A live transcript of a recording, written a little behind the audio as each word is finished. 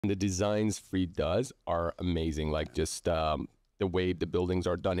The designs Freed does are amazing. Like just the way the buildings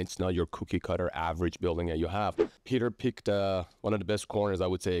are done, it's not your cookie cutter average building that you have. Peter picked one of the best corners, I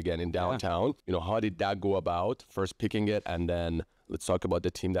would say, again, in downtown. You know, how did that go about? First picking it, and then let's talk about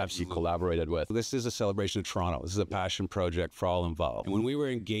the team that he collaborated with. This is a celebration of Toronto. This is a passion project for all involved. And when we were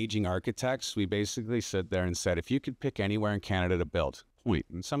engaging architects, we basically stood there and said, if you could pick anywhere in Canada to build, point.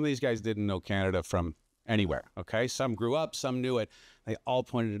 And some of these guys didn't know Canada from anywhere, okay? Some grew up, some knew it. They all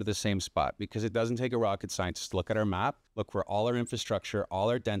pointed to the same spot because it doesn't take a rocket scientist to look at our map, look where all our infrastructure, all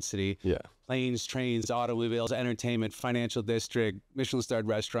our density, planes, trains, automobiles, entertainment, financial district, Michelin-starred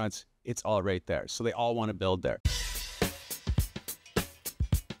restaurants, it's all right there. So they all want to build there.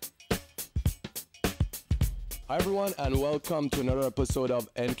 Hi everyone, and welcome to another episode of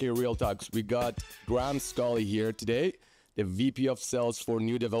NK Real Talks. We got Graham Scully here today, the VP of Sales for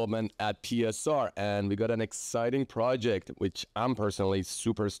New Development at PSR, and we got an exciting project which I'm personally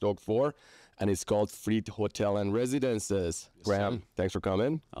super stoked for, and it's called Freed Hotel and Residences. Yes, Graham, thanks for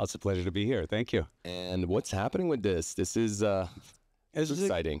coming. Oh, it's a pleasure to be here. Thank you. And what's happening with this? This is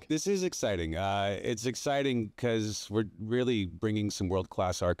exciting. This is exciting. It's exciting because we're really bringing some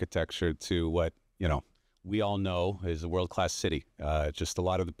world-class architecture to what, you know, we all know is a world-class city. Just a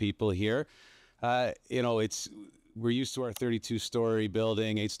lot of the people here, you know, we're used to our 32-story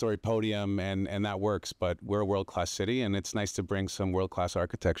building, 8-story podium, and that works, but we're a world-class city, and it's nice to bring some world-class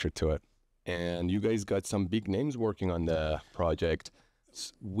architecture to it. And you guys got some big names working on the project.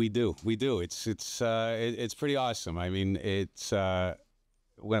 We do. It's pretty awesome. I mean, it's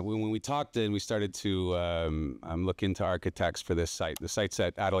when we talked and we started to look into architects for this site. The site's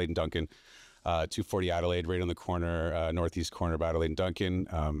at Adelaide and Duncan. 240 Adelaide, right on the corner, northeast corner of Adelaide and Duncan.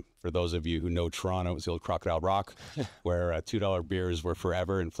 For those of you who know Toronto, it was the old Crocodile Rock, where $2 beers were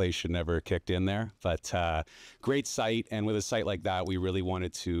forever. Inflation never kicked in there. But great site, and with a site like that, we really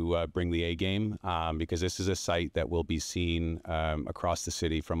wanted to bring the A game because this is a site that will be seen across the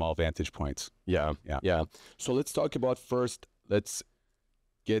city from all vantage points. Yeah. So let's talk about first. Let's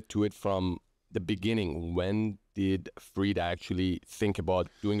get to it from the beginning. When did Freed actually think about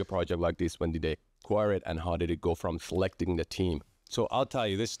doing a project like this? When did they acquire it, and how did it go from selecting the team? So I'll tell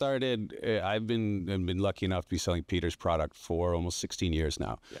you, this started, I've been lucky enough to be selling Peter's product for almost 16 years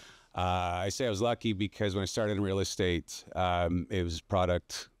now. Yeah. I say I was lucky because when I started in real estate, it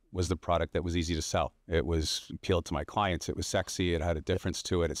was the product that was easy to sell. It was appealed to my clients. It was sexy. It had a difference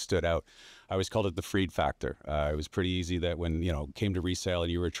to it. It stood out. I always called it the Freed factor. It was pretty easy that when, you know, came to resale and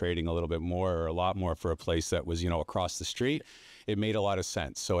you were trading a little bit more or a lot more for a place that was, you know, across the street, it made a lot of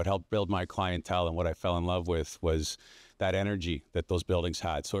sense. So it helped build my clientele, and what I fell in love with was that energy that those buildings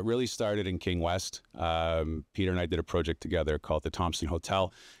had. So it really started in King West. Peter and I did a project together called the Thompson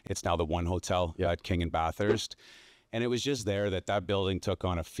Hotel. It's now the One Hotel at King and Bathurst. And it was just there that building took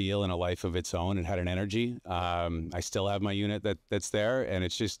on a feel and a life of its own. It had an energy. I still have my unit that's there. And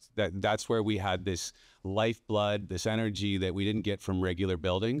it's just that's where we had this lifeblood, this energy that we didn't get from regular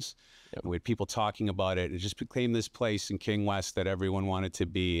buildings. Yep. We had people talking about it. It just became this place in King West that everyone wanted to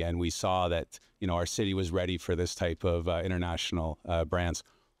be. And we saw that, you know, our city was ready for this type of international brands.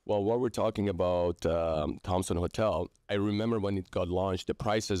 Well, while we're talking about Thompson Hotel, I remember when it got launched, the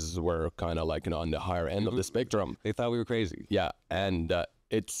prices were kind of like, you know, on the higher end of the spectrum. They thought we were crazy. Yeah, and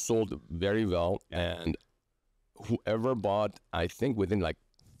it sold very well. And whoever bought, I think within like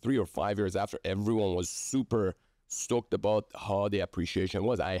 3 or 5 years after, everyone was super stoked about how the appreciation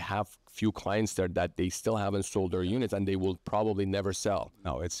was. I have few clients there that they still haven't sold their units, and they will probably never sell.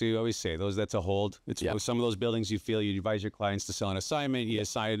 No, you always say that's a hold. It's some of those buildings you feel you advise your clients to sell an assignment, you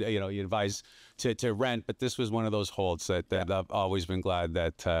advise to rent, but this was one of those holds that I've always been glad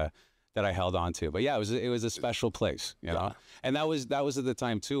that I held on to. But yeah, it was a special place, you know. And that was at the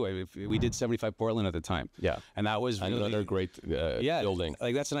time too. We did 75 Portland at the time. Yeah. And that was really, another great building.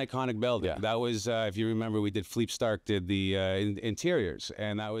 Like that's an iconic building. Yeah. That was if you remember, we did Philippe Stark did the interiors,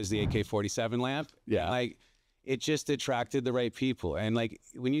 and that was the AK-47 lamp. Yeah. Like it just attracted the right people. And like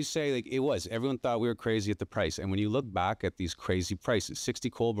when you say like everyone thought we were crazy at the price. And when you look back at these crazy prices, 60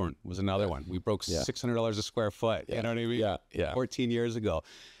 Colburn was another one. We broke $600 a square foot. Yeah. You know what I mean? Yeah. 14 years ago.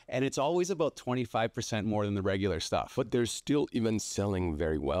 And it's always about 25% more than the regular stuff. But they're still even selling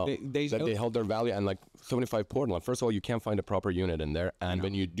very well. They held their value. And like 75 Portland, first of all, you can't find a proper unit in there. And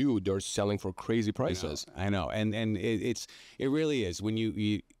when you do, they're selling for crazy prices. I know. And it really is. When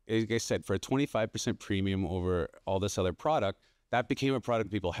you like I said, for a 25% premium over all this other product, that became a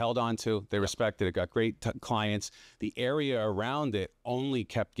product people held on to. They respected it, got great clients. The area around it only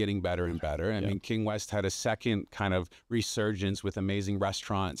kept getting better and better. I mean, King West had a second kind of resurgence with amazing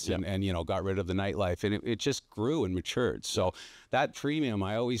restaurants and you know, got rid of the nightlife, and it just grew and matured. So that premium,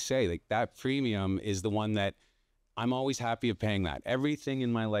 I always say, like, that premium is the one that I'm always happy of paying. That everything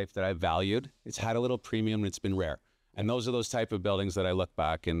in my life that I've valued, it's had a little premium and it's been rare. And those are those type of buildings that I look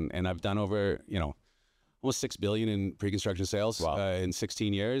back and I've done over, you know, almost $6 billion in pre-construction sales in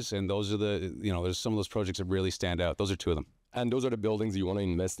 16 years. And those are the, you know, there's some of those projects that really stand out. Those are two of them. And those are the buildings you want to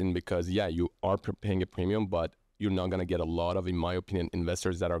invest in because, yeah, you are paying a premium, but you're not going to get a lot of, in my opinion,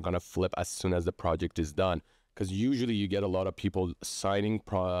 investors that are going to flip as soon as the project is done. Because usually you get a lot of people signing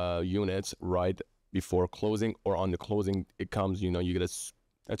units right before closing, or on the closing, it comes, you know, you get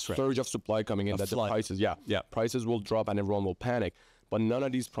a surge of supply coming in, that the prices, prices will drop and everyone will panic. But none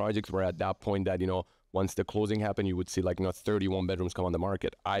of these projects were at that point that, you know, once the closing happened, you would see like, you know, 31 bedrooms come on the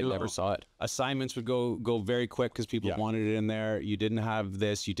market. I never saw it. Assignments would go very quick because people wanted it in there. You didn't have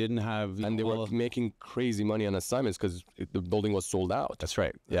this, you didn't have... And they were making crazy money on assignments because the building was sold out. That's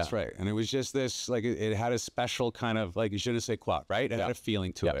right. That's right. And it was just this, like, it had a special kind of, like, je ne sais quoi, right? It had a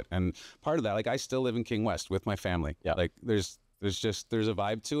feeling to it. And part of that, like, I still live in King West with my family. Like, there's a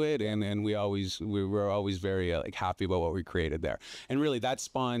vibe to it, and we were always very like happy about what we created there. And really that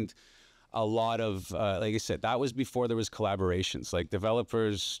spawned a lot of, like I said, that was before there was collaborations, like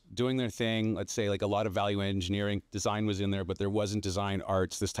developers doing their thing. Let's say like a lot of value engineering, design was in there, but there wasn't design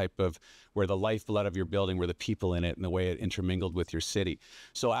arts, this type of where the lifeblood of your building were the people in it and the way it intermingled with your city.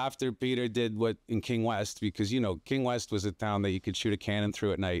 So after Peter did what in King West, because, you know, King West was a town that you could shoot a cannon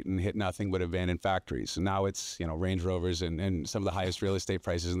through at night and hit nothing but abandoned factories. And now it's, you know, Range Rovers and some of the highest real estate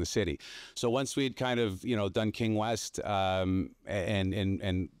prices in the city. So once we'd kind of, you know, done King West and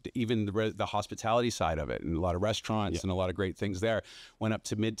even the hospitality side of it, and a lot of restaurants and a lot of great things there, went up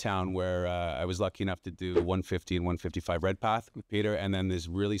to Midtown where I was lucky enough to do 150 and 155 Redpath with Peter, and then this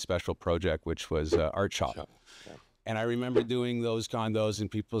really special project which was Art Shop. And I remember doing those condos and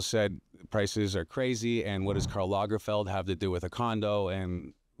people said prices are crazy and what does Karl Lagerfeld have to do with a condo?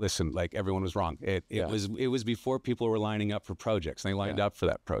 And listen, like, everyone was wrong. It was before people were lining up for projects. They lined up for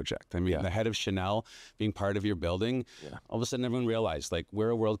that project. I mean, the head of Chanel being part of your building, all of a sudden everyone realized, like,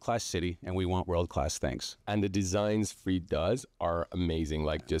 we're a world-class city and we want world-class things. And the designs Free does are amazing.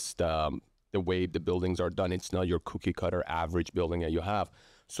 Like, just the way the buildings are done, it's not your cookie cutter average building that you have.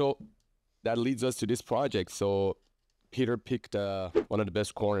 So that leads us to this project. So Peter picked one of the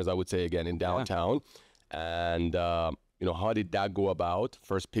best corners, I would say, again, in downtown. And you know, how did that go about,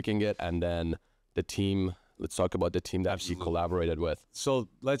 first picking it, and then the team? Let's talk about the team that he collaborated with. So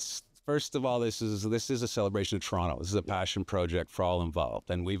first of all, this is a celebration of Toronto. This is a passion project for all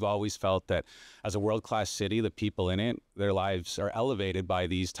involved. And we've always felt that as a world-class city, the people in it, their lives are elevated by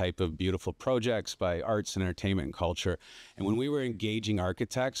these type of beautiful projects, by arts and entertainment and culture. And when we were engaging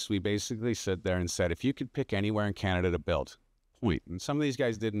architects, we basically sat there and said, if you could pick anywhere in Canada to build, point. And some of these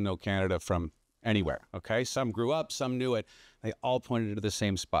guys didn't know Canada from anywhere, okay? Some grew up, some knew it. They all pointed to the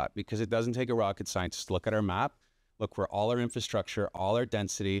same spot because it doesn't take a rocket scientist to look at our map, look where all our infrastructure, all our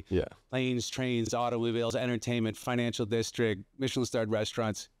density, planes, trains, automobiles, entertainment, financial district, Michelin-starred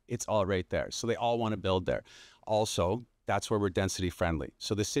restaurants, it's all right there. So they all want to build there. Also, that's where we're density friendly.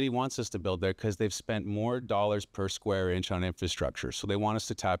 So the city wants us to build there because they've spent more dollars per square inch on infrastructure. So they want us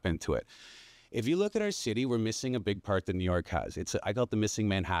to tap into it. If you look at our city, we're missing a big part that New York has. I call it the missing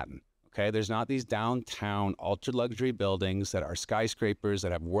Manhattan. Okay, there's not these downtown ultra luxury buildings that are skyscrapers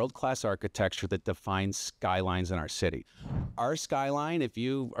that have world-class architecture that defines skylines in our city. Our skyline, if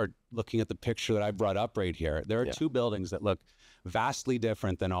you are looking at the picture that I brought up right here, there are two buildings that look vastly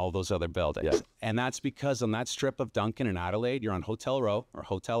different than all those other buildings. And that's because on that strip of Duncan and Adelaide, you're on Hotel Row or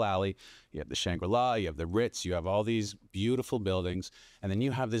Hotel Alley, you have the Shangri-La, you have the Ritz, you have all these beautiful buildings, and then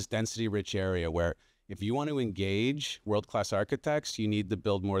you have this density-rich area where if you want to engage world-class architects, you need to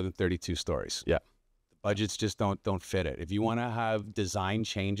build more than 32 stories. The budgets just don't fit it. If you want to have design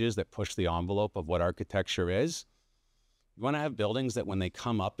changes that push the envelope of what architecture is, you want to have buildings that when they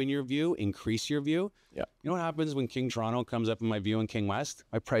come up in your view, increase your view. You know what happens when King Toronto comes up in my view in King West?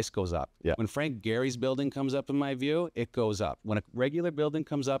 My price goes up. When Frank Gehry's building comes up in my view, it goes up. When a regular building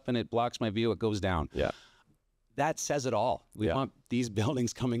comes up and it blocks my view, it goes down. That says it all. We want these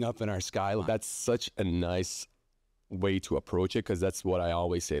buildings coming up in our skyline. That's such a nice way to approach it, because that's what I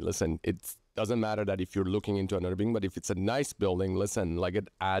always say. Listen, it doesn't matter that if you're looking into another building, but if it's a nice building, listen, like, it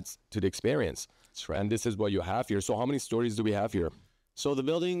adds to the experience. That's right. And this is what you have here. So how many stories do we have here? So the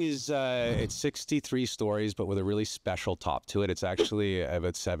building is it's 63 stories, but with a really special top to it. It's actually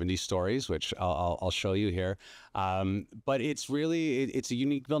about 70 stories, which I'll show you here. But it's really it's a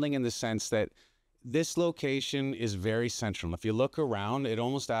unique building in the sense that this location is very central. If you look around, it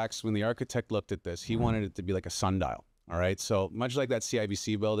almost acts, when the architect looked at this, he wanted it to be like a sundial. All right. So much like that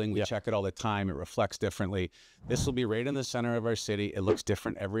CIBC building, we check it all the time. It reflects differently. This will be right in the center of our city. It looks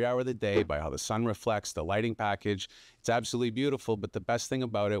different every hour of the day by how the sun reflects, the lighting package. It's absolutely beautiful. But the best thing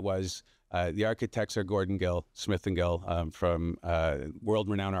about it was the architects are Gordon Gill, Smith and Gill, from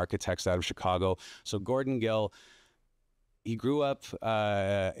world-renowned architects out of Chicago. So Gordon Gill, he grew up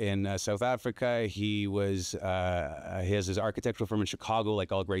in South Africa. He has his architectural firm in Chicago,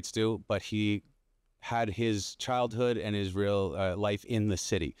 like all greats do, but he had his childhood and his real life in the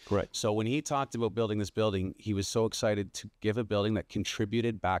city. Right. So when he talked about building this building, he was so excited to give a building that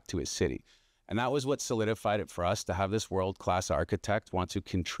contributed back to his city. And that was what solidified it for us, to have this world-class architect want to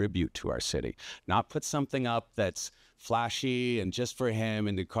contribute to our city, not put something up that's flashy and just for him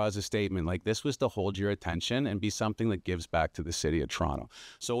and to cause a statement. Like, this was to hold your attention and be something that gives back to the city of Toronto.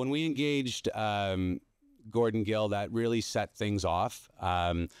 So when we engaged Gordon Gill, that really set things off.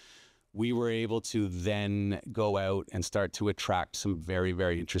 We were able to then go out and start to attract some very,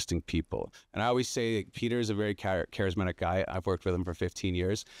 very interesting people. And I always say Peter is a very charismatic guy. I've worked with him for 15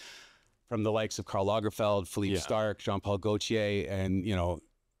 years. From the likes of Karl Lagerfeld, Philippe Starck, Jean-Paul Gaultier, and, you know,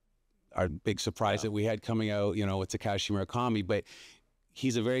 our big surprise that we had coming out, you know, with Takashi Murakami. But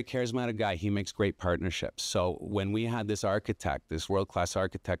he's a very charismatic guy. He makes great partnerships. So when we had this architect, this world-class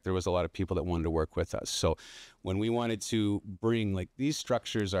architect, there was a lot of people that wanted to work with us. So when we wanted to bring, like, these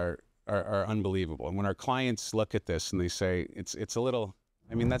structures are unbelievable. And when our clients look at this and they say, it's a little,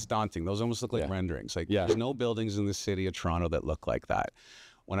 I mean, that's daunting. Those almost look like renderings. Like, there's no buildings in the city of Toronto that look like that.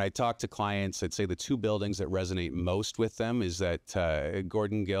 When I talk to clients, I'd say the two buildings that resonate most with them is that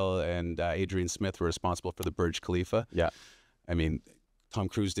Gordon Gill and Adrian Smith were responsible for the Burj Khalifa. Yeah. I mean, Tom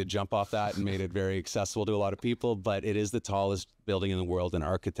Cruise did jump off that and made it very accessible to a lot of people, but it is the tallest building in the world, an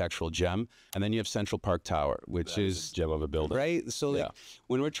architectural gem. And then you have Central Park Tower, which is gem of a building. Right? So like,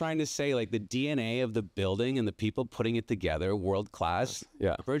 when we're trying to say, like, the DNA of the building and the people putting it together, world class,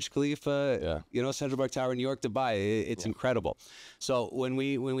 Burj Khalifa, you know, Central Park Tower, New York, Dubai, it's incredible. So when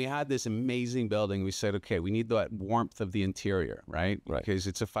we had this amazing building, we said, okay, we need that warmth of the interior, right? Because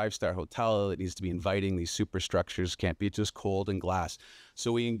it's a 5-star hotel. It needs to be inviting. These superstructures can't be just cold and glass.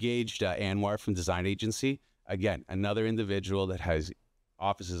 So we engaged Anwar from Design Agency. Again, another individual that has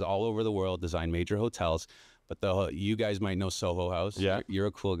offices all over the world, designed major hotels. But you guys might know Soho House. Yeah. You're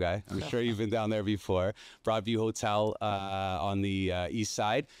a cool guy. I'm sure you've been down there before. Broadview Hotel on the east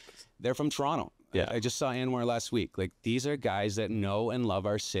side. They're from Toronto. Yeah. I just saw Anwar last week. Like, these are guys that know and love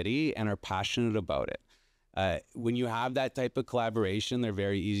our city and are passionate about it. When you have that type of collaboration, they're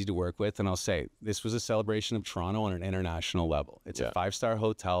very easy to work with. And I'll say, this was a celebration of Toronto on an international level. It's a 5-star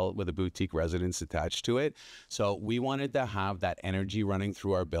hotel with a boutique residence attached to it. So we wanted to have that energy running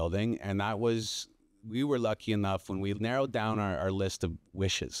through our building. And that was, we were lucky enough when we narrowed down our list of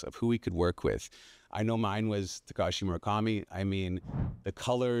wishes of who we could work with. I know mine was Takashi Murakami. I mean, the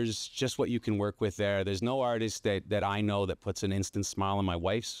colors, just what you can work with there. There's no artist that I know that puts an instant smile on my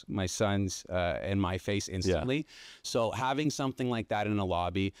wife's, my son's, and my face instantly. So having something like that in a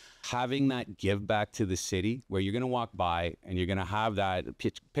lobby, having that give back to the city where you're going to walk by and you're going to have that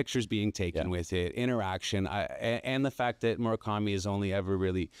pictures being taken with it, interaction, and the fact that Murakami has only ever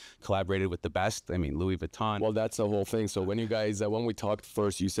really collaborated with the best. I mean, Louis Vuitton. Well, that's the whole thing. So when you guys, when we talked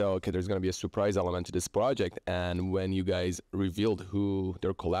first, you said, okay, there's going to be a surprise element to this project, and when you guys revealed who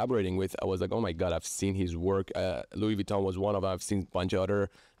they're collaborating with, I was like, oh my god, I've seen his work. Louis Vuitton was one of them. I've seen a bunch of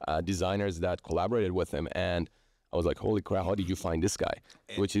other designers that collaborated with him, and I was like, holy crap, how did you find this guy?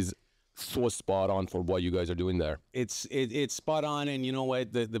 Which is so spot on for what you guys are doing there. It's spot on. And you know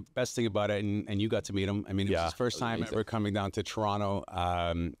what, the best thing about it, and you got to meet him, I mean, it was his first time ever coming down to Toronto.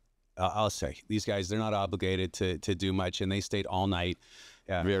 I'll say, these guys, they're not obligated to do much, and they stayed all night.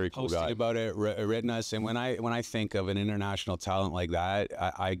 Yeah, very cool guy. About it, written us, and when I think of an international talent like that,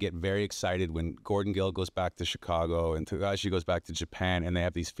 I get very excited when Gordon Gill goes back to Chicago and Takashi goes back to Japan, and they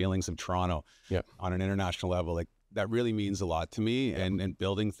have these feelings of Toronto on an international level. Like, that really means a lot to me, and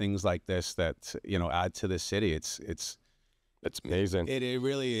building things like this that, you know, add to the city. It's amazing. It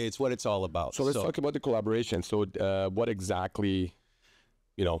really, it's what it's all about. So let's talk about the collaboration. So what exactly,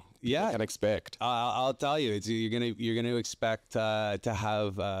 people can expect? I'll tell you, you're gonna expect to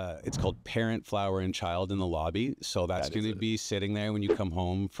have it's called parent, flower, and child in the lobby. So that's going to be sitting there when you come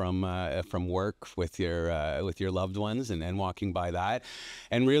home from work with your loved ones and walking by that.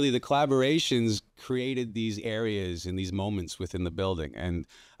 And really, the collaborations created these areas and these moments within the building. And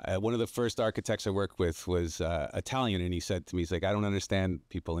one of the first architects I worked with was Italian, and he said to me, he's like, I don't understand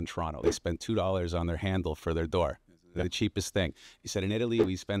people in Toronto. They spend $2 on their handle for their door. The cheapest thing. He said, in Italy,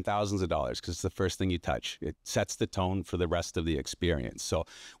 we spend thousands of dollars because it's the first thing you touch. It sets the tone for the rest of the experience. So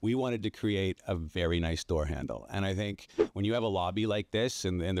we wanted to create a very nice door handle. And I think when you have a lobby like this,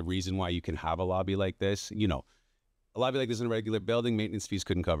 and the reason why you can have a lobby like this, a lobby like this in a regular building, maintenance fees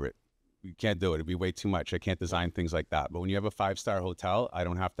couldn't cover it. You can't do it. It'd be way too much. I can't design things like that. But when you have a 5-star hotel, I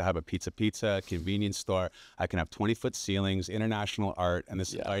don't have to have a pizza, convenience store. I can have 20-foot ceilings, international art, and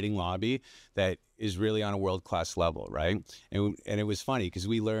this lighting lobby that is really on a world-class level, right? And it was funny because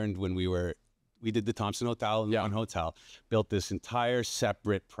we learned when we did the Thompson Hotel and one hotel, built this entire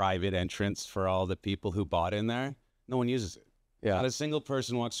separate private entrance for all the people who bought in there. No one uses it. Yeah. Not a single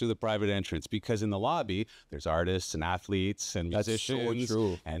person walks through the private entrance because in the lobby, there's artists and athletes and musicians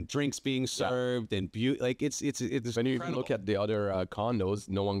and drinks being served and it's when you look at the other condos,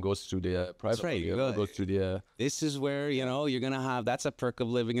 no one goes through the private. That's right. Goes through the. This is where you're gonna have. That's a perk of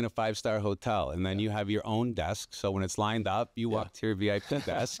living in a 5-star hotel, and then you have your own desk. So when it's lined up, you walk to your VIP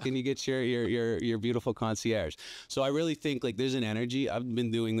desk and you get your beautiful concierge. So I really think there's an energy. I've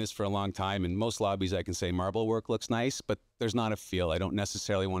been doing this for a long time, and most lobbies I can say marble work looks nice, but there's not a feel. I don't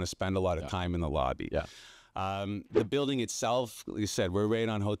necessarily want to spend a lot of time in the lobby. Yeah. The building itself, like you said, we're right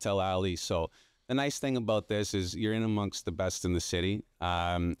on Hotel Alley. So the nice thing about this is you're in amongst the best in the city.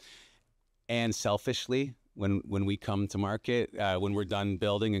 And selfishly, when we come to market, when we're done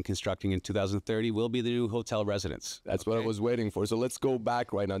building and constructing in 2030, we'll be the new hotel residence. That's what I was waiting for. So let's go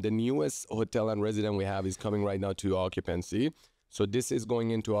back right now. The newest hotel and resident we have is coming right now to occupancy. So this is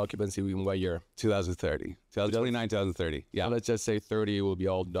going into occupancy in what year? 2030. 2029, 2030. Yeah. So let's just say 30 will be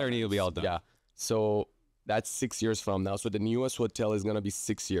all done. 30 will be all done. Yeah. So that's 6 years from now. So the newest hotel is going to be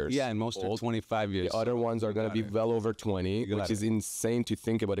 6 years. Yeah, and most are 25 years. The other ones are going to be well over 20, which is insane to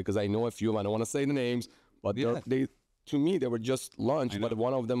think about it because I know a few of them. I don't want to say the names, but they to me, they were just launched, but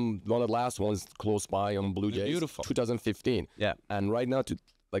one of the last ones close by on Blue Jays. Beautiful. 2015. Yeah. And right now,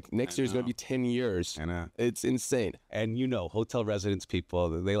 next year is going to be 10 years. I know. It's insane. And hotel residents people,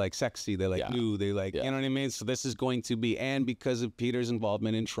 they like sexy, they like new, they like, you know what I mean? So this is going to be, and because of Peter's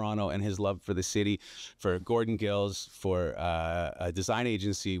involvement in Toronto and his love for the city, for Gordon Gills, for a design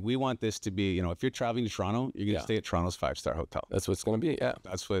agency, we want this to be, if you're traveling to Toronto, you're going to stay at Toronto's 5-star hotel. That's what it's going to be, yeah.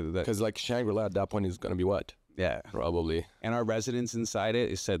 That's what, because Shangri-La at that point is going to be what? Yeah, probably. And our residents inside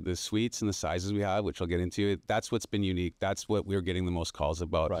it said the suites and the sizes we have, which I'll get into. That's what's been unique. That's what we're getting the most calls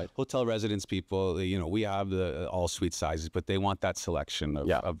about. Right. Hotel residents, people, we have the all suite sizes, but they want that selection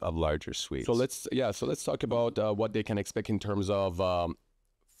of larger suites. So let's talk about what they can expect in terms of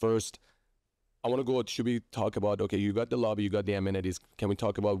first. I want to go. Should we talk about? Okay, you got the lobby, you got the amenities. Can we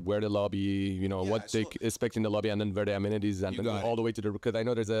talk about where the lobby? What they expect in the lobby, and then where the amenities, and then all the way to because I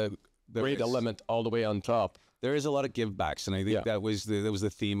know there's a great element all the way on top. There is a lot of give backs, and I think that was the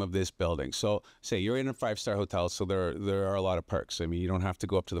theme of this building. So, say you're in a 5-star hotel, so there are a lot of perks. I mean, you don't have to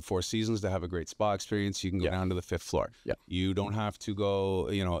go up to the Four Seasons to have a great spa experience. You can go down to the 5th floor. Yeah. You don't have to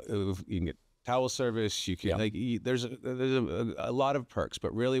go. You can get towel service. You can there's a lot of perks.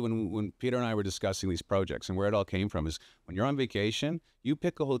 But really, when Peter and I were discussing these projects and where it all came from is when you're on vacation, you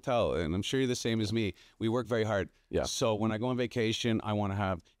pick a hotel, and I'm sure you're the same as me. We work very hard. Yeah. So when I go on vacation, I want to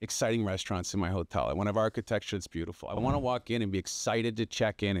have exciting restaurants in my hotel. I want to have architecture that's beautiful. I want to walk in and be excited to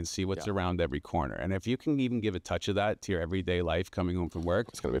check in and see what's around every corner. And if you can even give a touch of that to your everyday life coming home from work,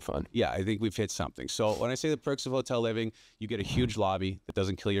 it's going to be fun. Yeah, I think we've hit something. So when I say the perks of hotel living, you get a huge lobby that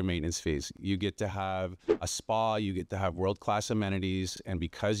doesn't kill your maintenance fees. You get to have a spa. You get to have world-class amenities. And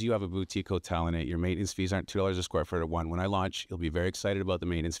because you have a boutique hotel in it, your maintenance fees aren't $2 a square foot at one. When I launch, you'll be very excited about the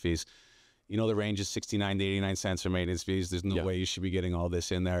maintenance fees. The range is 69 to 89 cents for maintenance fees. There's no way you should be getting all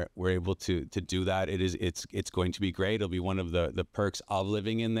this in there. We're able to do that. It's going to be great. It'll be one of the perks of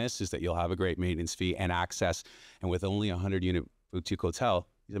living in this is that you'll have a great maintenance fee and access. And with only a 100-unit boutique hotel,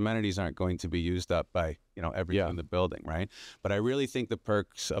 these amenities aren't going to be used up by everything in the building, right? But I really think the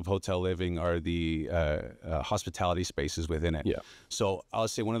perks of hotel living are the hospitality spaces within it. Yeah. So I'll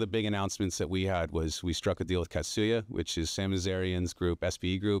say one of the big announcements that we had was we struck a deal with Katsuya, which is Sam Nazarian's group,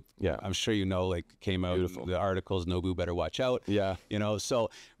 SBE Group. Yeah. I'm sure came out in the articles, Nobu better watch out. Yeah. So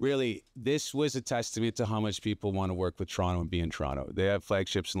really this was a testament to how much people want to work with Toronto and be in Toronto. They have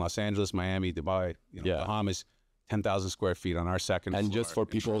flagships in Los Angeles, Miami, Dubai, Bahamas. 10,000 square feet on our second floor. And just for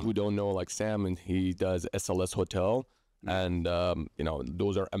people who don't know, like Sam, and he does SLS Hotel, and you know,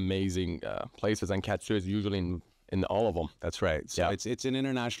 those are amazing places, and Katsu is usually in all of them. That's right. So it's an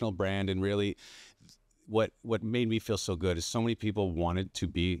international brand, and really what made me feel so good is so many people wanted to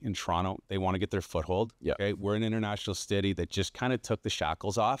be in Toronto. They want to get their foothold. Yeah. Okay. We're an international city that just kind of took the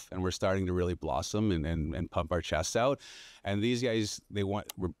shackles off, and we're starting to really blossom and pump our chests out. And these guys,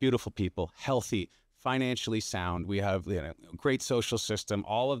 we're beautiful people, healthy, financially sound. We have, you know, great social system,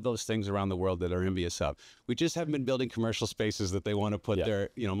 all of those things around the world that are envious of. We just haven't been building commercial spaces that they want to put their,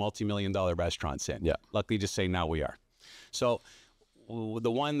 you know, multi-million-dollar restaurants in. Yeah. Luckily to say now we are. So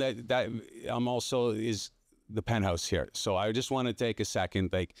the one that I'm also is the penthouse here. So I just want to take a second,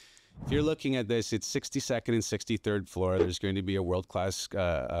 like, if you're looking at this, it's 62nd and 63rd floor. There's going to be a world-class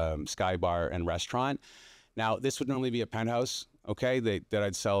sky bar and restaurant. Now, this would normally be a penthouse, okay, that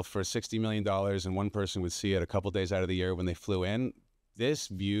I'd sell for $60 million, and one person would see it a couple days out of the year when they flew in. This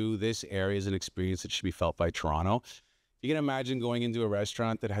view, this area is an experience that should be felt by Toronto. You can imagine going into a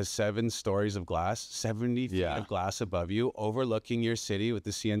restaurant that has 7 stories of glass, 70 feet of glass above you, overlooking your city with the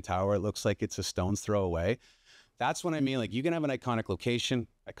CN Tower. It looks like it's a stone's throw away. That's what I mean. Like, you can have an iconic location,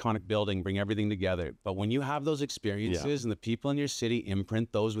 iconic building, bring everything together. But when you have those experiences and the people in your city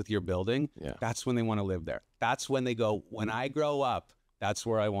imprint those with your building, that's when they want to live there. That's when they go, when I grow up, that's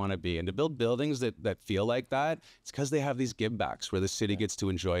where I want to be. And to build buildings that feel like that, it's because they have these give backs where the city gets to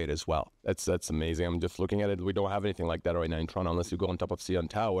enjoy it as well. That's amazing. I'm just looking at it. We don't have anything like that right now in Toronto, unless you go on top of CN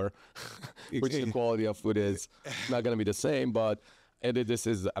Tower, which the quality of food is not going to be the same, but this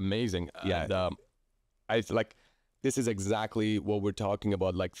is amazing. Yeah. And, I like, this is exactly what we're talking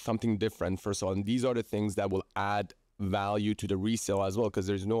about, like something different, first of all. And these are the things that will add value to the resale as well, because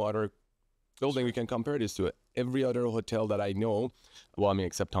there's no other building we can compare this to. Every other hotel that I know, well, I mean,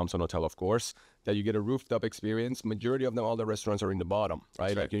 except Thompson Hotel, of course, that you get a rooftop experience. Majority of them, all the restaurants are in the bottom,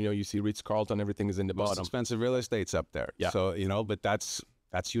 right? Like, you know, you see Ritz-Carlton, everything is in the bottom. Most expensive real estate's up there. Yeah. So, you know, but that's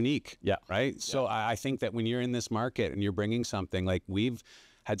unique. Yeah. Right? So I think that when you're in this market and you're bringing something, like, we've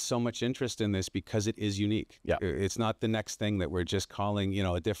had so much interest in this because it is unique. Yeah. It's not the next thing that we're just calling, you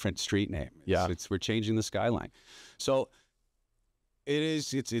know, a different street name. We're changing the skyline. So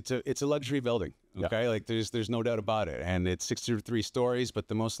it's a luxury building. Okay. Like, there's no doubt about it. And it's 63 stories, but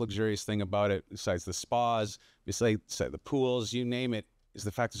the most luxurious thing about it, besides the spas, besides the pools, you name it, is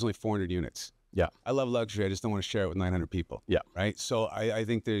the fact there's only 400 units. Yeah. I love luxury. I just don't want to share it with 900 people. Yeah. Right. So I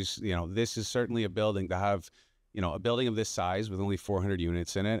think there's, you know, this is certainly a building to have, you know, a building of this size with only 400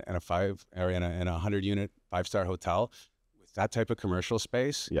 units in it, and a 100 unit 5-star hotel with that type of commercial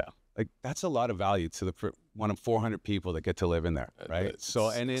space. Yeah. Like, that's a lot of value to the one of 400 people that get to live in there, right? So,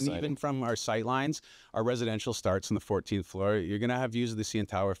 and then even from our sight lines, our residential starts on the 14th floor. You're going to have views of the CN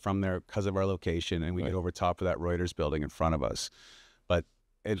Tower from there because of our location, and we get over top of that Reuters building in front of us. But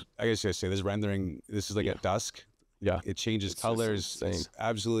I guess I say this rendering, this is like at dusk. Yeah, it changes colors. It's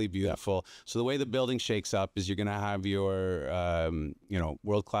absolutely beautiful. So the way the building shakes up is you're going to have your, you know,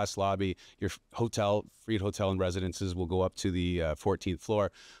 world-class lobby. Your hotel, Freed Hotel and residences will go up to the 14th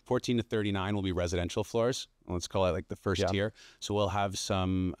floor. 14 to 39 will be residential floors. Let's call it like the first tier. So we'll have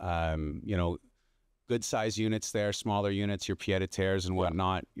some, you know, good-sized units there, smaller units, your pied-à-terres and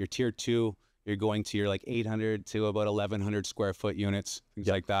whatnot. Your tier 2, you're going to your like 800 to about 1,100 square foot units, things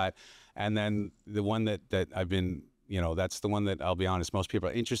like that. And then the one that I've been, you know, that's the one that, I'll be honest, most people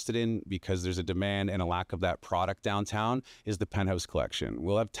are interested in because there's a demand and a lack of that product downtown, is the penthouse collection.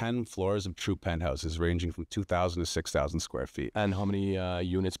 We'll have 10 floors of true penthouses ranging from 2,000 to 6,000 square feet. And how many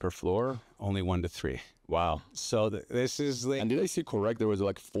units per floor? Only 1 to 3. Wow. So this is like... And did I see correct? There was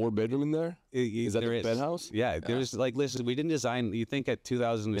like 4 bedroom in there? Is that the penthouse? Yeah, there's like, listen, we didn't design, you think at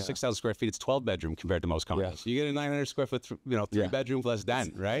 2,000 to 6,000 square feet, it's 12 bedroom compared to most condos. You get a 900 square foot, you know, 3 bedroom plus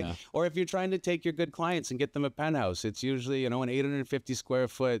den, right? Or if you're trying to take your good clients and get them a penthouse, it's usually, you know, an 850 square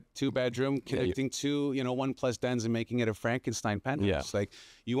foot 2 bedroom connecting 2, you know, 1 plus dens and making it a Frankenstein penthouse. Like,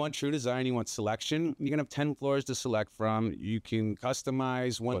 you want true design, you want selection, you're going to have 10 floors to select from. You can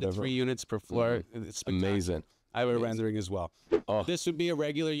customize 1 to 3 units per floor. It's amazing. I have a rendering as well. This would be a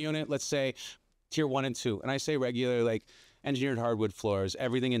regular unit, let's say tier 1 and 2. And I say regular, like engineered hardwood floors,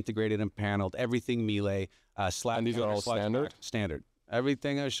 everything integrated and paneled, everything Miele, slab. And these are all standard? Standard.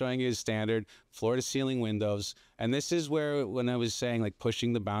 Everything I was showing you is standard, floor to ceiling windows. And this is where, when I was saying like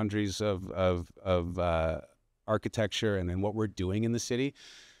pushing the boundaries of architecture and then what we're doing in the city,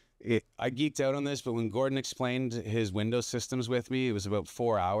 I geeked out on this, but when Gordon explained his window systems with me, it was about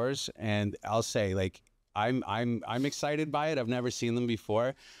 4 hours. And I'll say, like, I'm excited by it. I've never seen them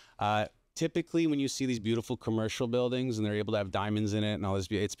before. typically when you see these beautiful commercial buildings and they're able to have diamonds in it and all this,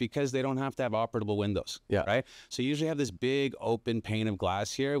 it's because they don't have to have operable windows, right? So you usually have this big open pane of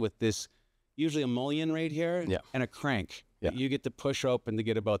glass here with this, usually a mullion right here and a crank. You get to push open to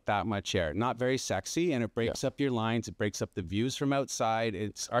get about that much air. Not very sexy, and it breaks up your lines. It breaks up the views from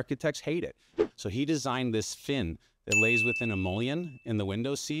outside. Architects hate it. So he designed this fin that lays within a mullion in the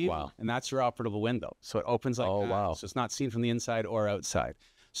window seat, and that's your operable window. So it opens like that. So it's not seen from the inside or outside.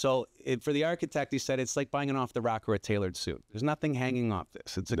 So for the architect, he said it's like buying an off-the-rack or a tailored suit. There's nothing hanging off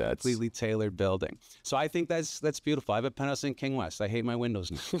this. It's a completely tailored building. So I think that's beautiful. I have a penthouse in King West. I hate my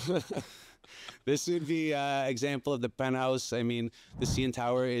windows now. This would be an example of the penthouse. I mean, the CN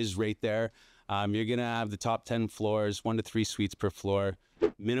Tower is right there. You're going to have the top 10 floors, 1 to 3 suites per floor,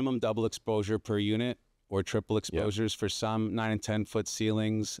 minimum double exposure per unit or triple exposures for some, 9 and 10 foot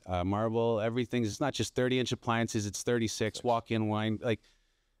ceilings, marble, everything. It's not just 30-inch appliances, it's 36, walk-in wine. Like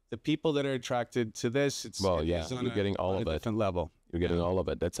the people that are attracted to this, you're getting all of it. Different level. You're getting all of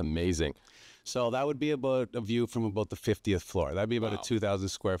it. That's amazing. So that would be about a view from about the 50th floor. That'd be about a 2,000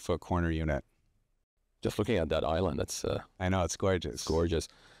 square foot corner unit. Just looking at that island, that's... I know, it's gorgeous. It's gorgeous.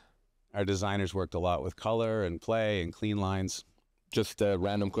 Our designers worked a lot with color and play and clean lines. Just a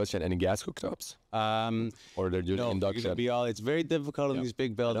random question, any gas hookups? Or they're doing induction? It's very difficult in these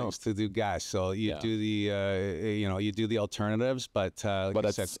big buildings to do gas. So you do the, you do the alternatives, but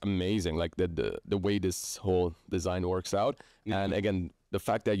that's amazing, like the way this whole design works out. And again, the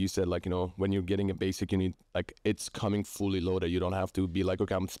fact that you said, like, when you're getting a basic, you need, like, it's coming fully loaded. You don't have to be like,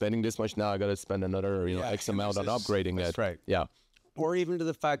 okay, I'm spending this much now, I got to spend another, X amount on upgrading it. That's right. Yeah. Or even to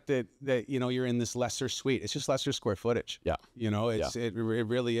the fact that you're in this lesser suite. It's just lesser square footage. Yeah. It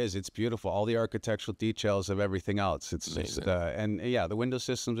really is. It's beautiful. All the architectural details of everything else. It's just, the window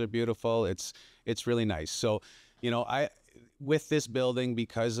systems are beautiful. It's really nice. So, with this building,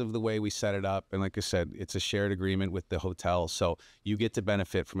 because of the way we set it up, and like I said, it's a shared agreement with the hotel. So you get to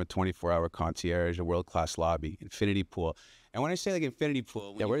benefit from a 24-hour concierge, a world-class lobby, infinity pool. And when I say like infinity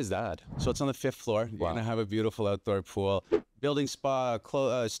pool, where is that? So it's on the 5th floor. You're going to have a beautiful outdoor pool, building spa,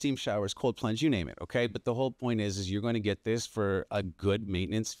 steam showers, cold plunge, you name it. Okay. But the whole point is you're going to get this for a good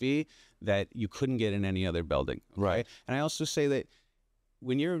maintenance fee that you couldn't get in any other building. Okay? Right. And I also say that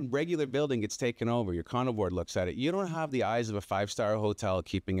when your regular building gets taken over, your condo board looks at it, you don't have the eyes of a 5-star hotel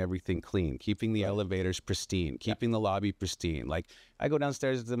keeping everything clean, keeping the elevators pristine, keeping the lobby pristine. Like, I go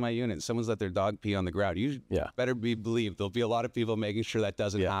downstairs to my unit, someone's let their dog pee on the ground. You better be believed there'll be a lot of people making sure that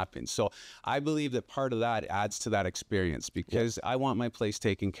doesn't happen. So I believe that part of that adds to that experience because I want my place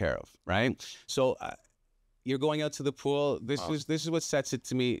taken care of, right? So you're going out to the pool. This is what sets it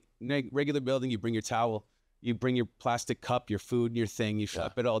to me. Regular building, you bring your towel. You bring your plastic cup, your food, your thing, you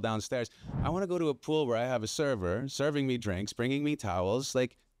schlep it all downstairs. I want to go to a pool where I have a server serving me drinks, bringing me towels.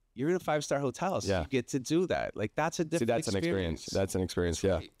 Like, you're in a 5-star hotel, so you get to do that. Like, that's a different experience. That's an experience,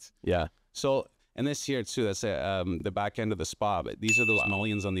 yeah. So, and this here too, that's the back end of the spa, but these are those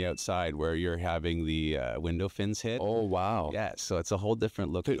mullions on the outside where you're having the window fins hit. Oh, wow. Yeah, so it's a whole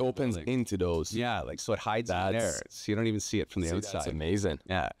different look. It opens into those. Yeah, like, so it hides in there. So you don't even see it from the outside. That's amazing.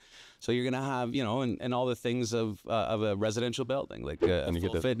 Yeah. So you're going to have, and all the things of a residential building, like a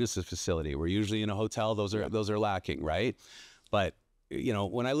full fitness facility. Where usually in a hotel, those are lacking, right? But,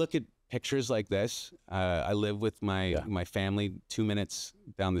 when I look at pictures like this, I live with my family 2 minutes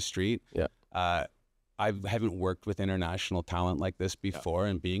down the street. Yeah. I haven't worked with international talent like this before,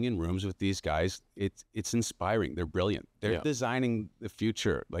 and being in rooms with these guys, it's inspiring. They're brilliant. They're designing the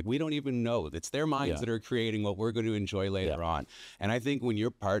future. Like, we don't even know. It's their minds that are creating what we're going to enjoy later on. And I think when you're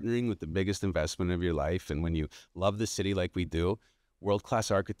partnering with the biggest investment of your life, and when you love the city like we do, world-class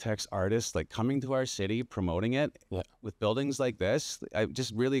architects, artists, like coming to our city, promoting it with buildings like this, I'm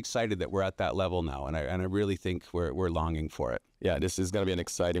just really excited that we're at that level now. And I really think we're longing for it. Yeah, this is going to be an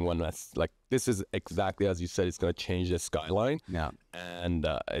exciting one. This is exactly as you said, it's going to change the skyline. Yeah. And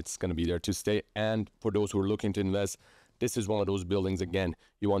it's going to be there to stay. And for those who are looking to invest, this is one of those buildings, again,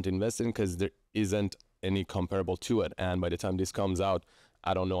 you want to invest in because there isn't any comparable to it. And by the time this comes out,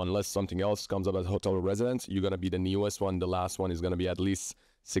 I don't know, unless something else comes up as hotel residence, you're going to be the newest one. The last one is going to be at least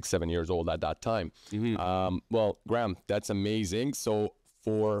 6-7 years old at that time. Well, Graham, that's amazing. So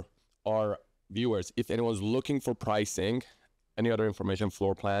for our viewers, if anyone's looking for pricing, any other information,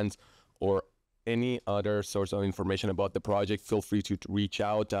 floor plans, or any other source of information about the project, feel free to reach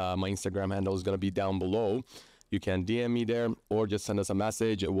out. My Instagram handle is going to be down below. You can DM me there or just send us a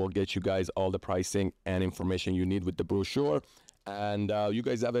message. We'll get you guys all the pricing and information you need with the brochure. And you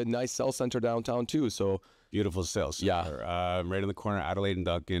guys have a nice sales center downtown too. So Beautiful sales center. Right in the corner, Adelaide and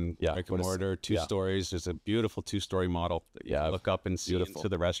Duncan. Yeah. Brick and mortar, 2 stories. There's a beautiful 2-story model. Yeah. Look up and see into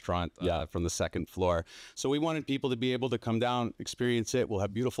the restaurant from the 2nd floor. So we wanted people to be able to come down, experience it. We'll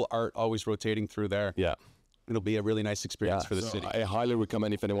have beautiful art always rotating through there. Yeah. It'll be a really nice experience for the city. I highly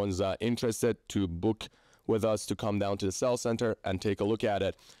recommend, if anyone's interested, to book with us to come down to the sales center and take a look at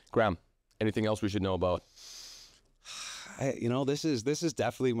it. Graham, anything else we should know about? This is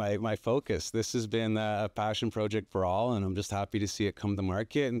definitely my focus. This has been a passion project for all, and I'm just happy to see it come to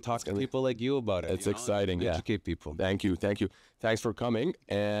market and talk to people like you about it. It's exciting. Educate people. Thank you. Thanks for coming.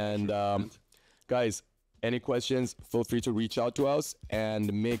 And guys, any questions, feel free to reach out to us,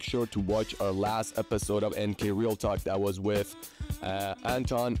 and make sure to watch our last episode of NK Real Talk that was with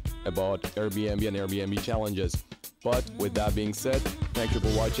Anton about Airbnb and Airbnb challenges. But with that being said, thank you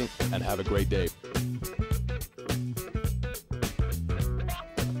for watching and have a great day.